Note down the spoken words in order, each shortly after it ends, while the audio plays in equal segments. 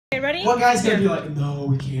ready? One guy's gonna be like, no,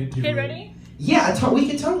 we can't do it. Okay, ready? Yeah, we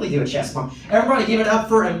can totally do a chest bump. Everybody give it up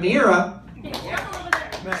for Amira. Okay, careful over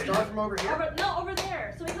there. Matt, start from over here. No, over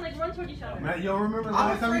there. So we can like run toward each other. Matt, you don't remember the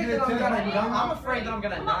last time we did chest bump? I'm afraid that I'm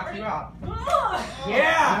gonna knock you out.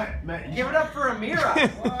 Yeah! Matt, give it up for Amira.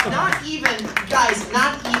 Not even, guys,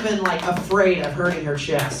 not even like afraid of hurting her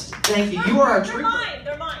chest. Thank you. You are a trooper.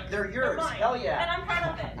 They're mine. They're yours. Mine. Hell yeah. And I'm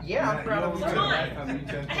proud of it. Yeah, I'm proud of you. They're mine.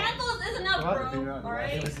 A handful is enough, bro.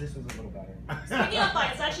 Alright? This was a little better. Speaking of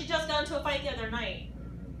fights, I actually just got into a fight the other night.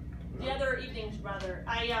 The other evening, rather.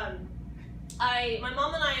 My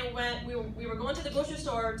mom and I we were going to the grocery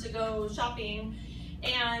store to go shopping.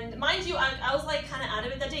 And mind you, I was like kind of out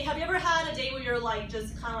of it that day. Have you ever had a day where you're like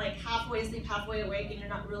just kind of like halfway asleep, halfway awake, and you're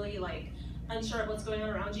not really like unsure of what's going on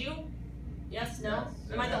around you? Yes? No?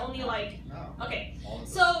 Am I the only like? No. Okay.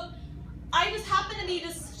 So I just happened to be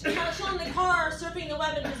just kind of chilling in the car, surfing the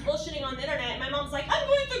web, and just bullshitting on the internet. And my mom's like, I'm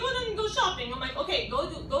going to go in and go shopping. I'm like, okay,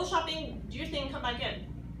 go shopping, do your thing, come back in.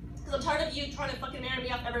 Because I'm tired of you trying to fucking marry me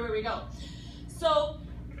up everywhere we go. So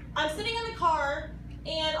I'm sitting in the car,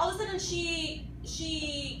 and all of a sudden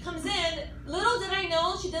she comes in. Little did I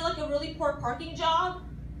know she did like a really poor parking job.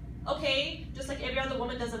 Okay, just like every other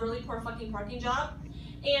woman does a really poor fucking parking job.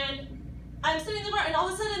 And I'm sitting in the car, and all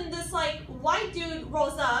of a sudden this like white dude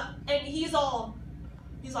rolls up, and he's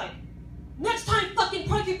like, next time fucking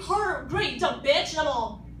park your car, great, dumb bitch. And I'm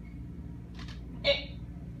all,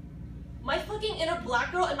 my fucking inner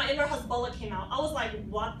black girl and my inner Hezbollah came out. I was like,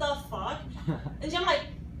 what the fuck? And I'm like,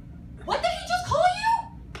 what did he just call you?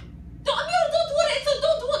 Don't do it. So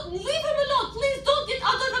don't do it. Leave him alone. Please don't get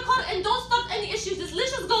out of the car and don't start any issues.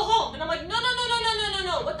 Let's just go home. And I'm like, no.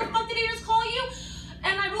 What the fuck did he just call you?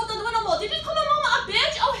 And I rolled down the window. I'm like, did you just call my mama a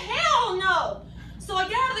bitch? Oh, hell no. So I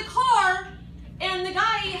get out of the car, and the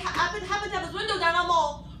guy happened to have his window down. I'm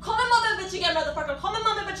all, call my mama a bitch again, motherfucker. Call my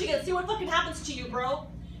mama a bitch again. See what fucking happens to you, bro.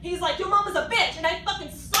 He's like, your mama's a bitch. And I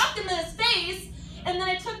fucking slapped him in his face. And then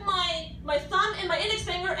I took my thumb and my index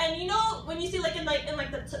finger, and you know when you see like in the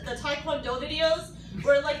Taekwondo videos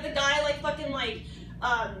where like the guy like fucking like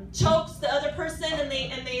chokes the other person and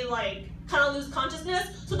they like kind of lose consciousness.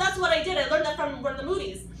 So that's what I did. I learned that from one of the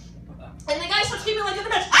movies. And the guy starts screaming like a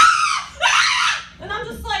bitch. And I'm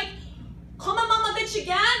just like, call my mama bitch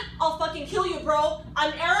again, I'll fucking kill you, bro.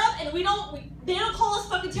 I'm Arab, and they don't call us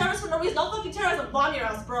fucking terrorists for no reason. I'll fucking terrorists and bomb your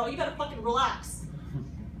ass, bro. You gotta fucking relax.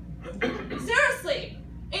 Seriously.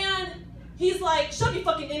 And he's like, shut up, you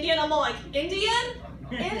fucking Indian. I'm all like, Indian?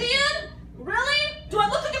 Indian? Really? Do I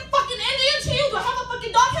look like a fucking Indian to you? Do I have a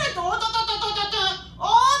fucking dog head?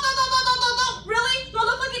 Really? Do I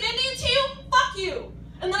look like an Indian to you? Fuck you.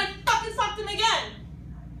 And then I fucking slapped him again.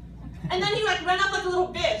 And then he like ran up like a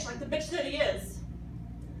little bitch, like the bitch that he is.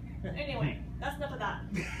 Anyway, that's enough of that.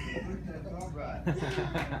 All right.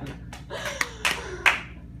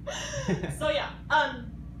 So yeah, I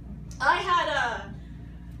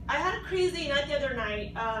had a crazy night the other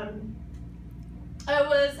night.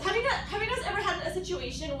 Have you guys ever had a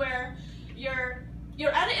situation where you're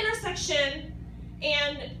at an intersection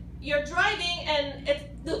and you're driving and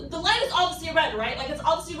the light is obviously red, right? Like it's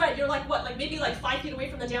obviously red. You're like what, like maybe like 5 feet away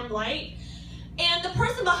from the damn light, and the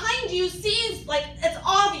person behind you sees like it's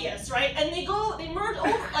obvious, right? And they merge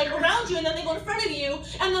over like around you, and then they go in front of you,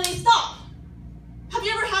 and then they stop. Have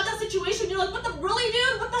you ever had that situation? You're like, what the really,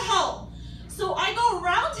 dude? What the hell? So I go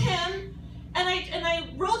around him, and I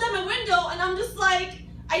roll down my window, and I'm just like,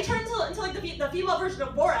 I turn into like the female version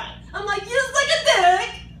of Borat. I'm like, you suck a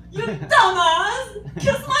dick, you dumbass,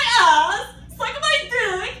 kiss my ass, suck my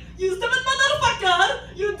dick, you stupid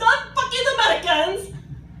motherfucker, you dumb fucking Americans.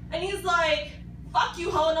 And he's like, fuck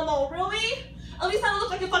you, ho, and I'm all, really? At least I don't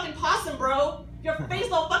look like a fucking possum, bro. Your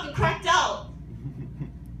face all fucking cracked out.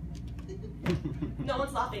 No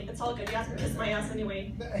one's laughing. It's all good. You guys can kiss my ass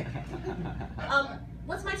anyway.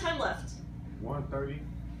 What's my time left? 1:30.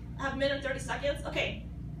 I have a minute and 30 seconds? Okay.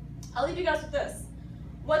 I'll leave you guys with this.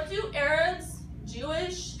 What do Arabs,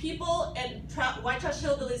 Jewish people, and white trash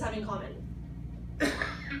hillbillies have in common?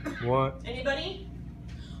 What? Anybody?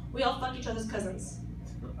 We all fuck each other's cousins.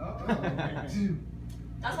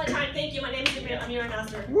 That's my time. Thank you. My name is Amira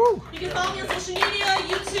Nasser. Woo. You can follow me on social media,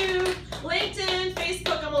 YouTube, LinkedIn,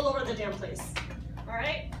 Facebook. I'm all over the damn place. All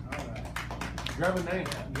right? All right. Grab a name.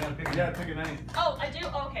 You gotta pick a name. Oh, I do?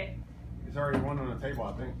 Oh, okay. There's already one on the table,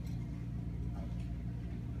 I think.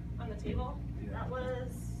 On the table? Yeah. That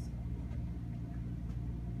was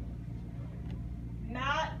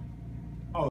Matt